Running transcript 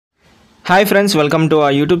Hi friends, welcome to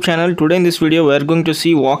our YouTube channel. Today in this video we are going to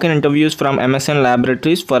see walk-in interviews from MSN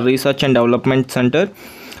Laboratories for Research and Development Center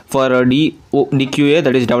for DQA,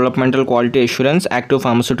 that is Developmental Quality Assurance, Active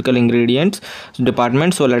Pharmaceutical Ingredients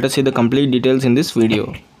Department. So let us see the complete details in this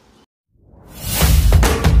video.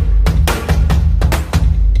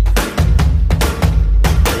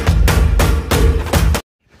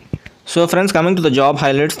 So friends, coming to the job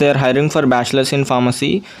highlights, they are hiring for bachelor's in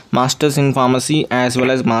pharmacy, master's in pharmacy as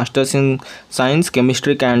well as master's in science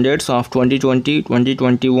chemistry candidates of 2020,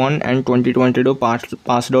 2021 and 2022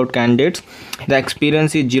 passed out candidates. The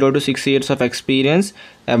experience is 0 to 6 years of experience.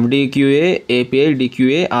 FDQA API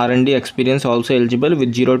DQA R&D experience also eligible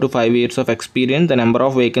with 0 to 5 years of experience. The number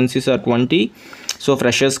of vacancies are 20. So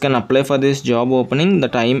freshers can apply for this job opening. The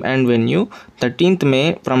time and venue 13th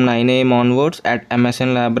May from 9 AM onwards at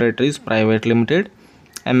MSN Laboratories Pvt.Ltd,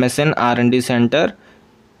 MSN R&D Center,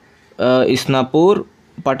 Isnapur,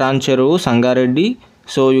 Patancheru, Sangareddy.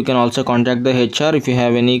 So you can also contact the HR if you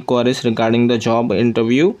have any queries regarding the job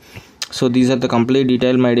interview. So these are the complete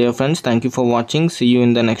detail, my dear friends. Thank you for watching. See you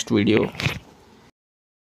in the next video.